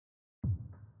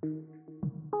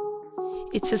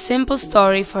It's a simple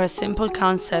story for a simple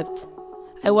concept.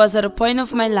 I was at a point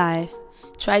of my life,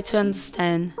 trying to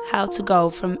understand how to go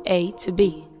from A to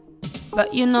B.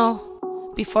 But you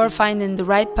know, before finding the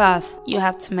right path, you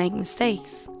have to make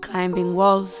mistakes, climbing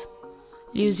walls,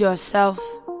 lose yourself,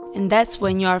 and that's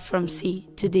when you are from C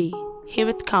to D. Here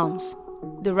it comes,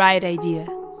 the right idea.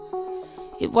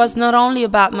 It was not only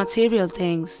about material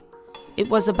things, it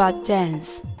was about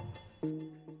dance.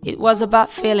 It was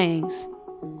about feelings,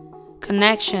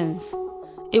 connections.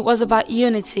 It was about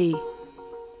unity.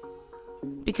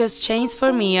 Because chains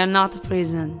for me are not a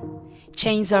prison.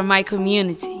 Chains are my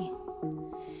community.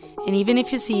 And even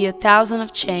if you see 1,000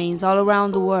 of chains all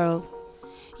around the world,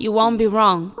 you won't be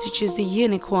wrong to choose the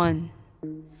unique one.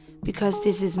 Because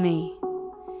this is me.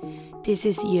 This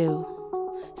is you.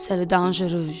 C'est le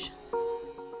Dangerouge.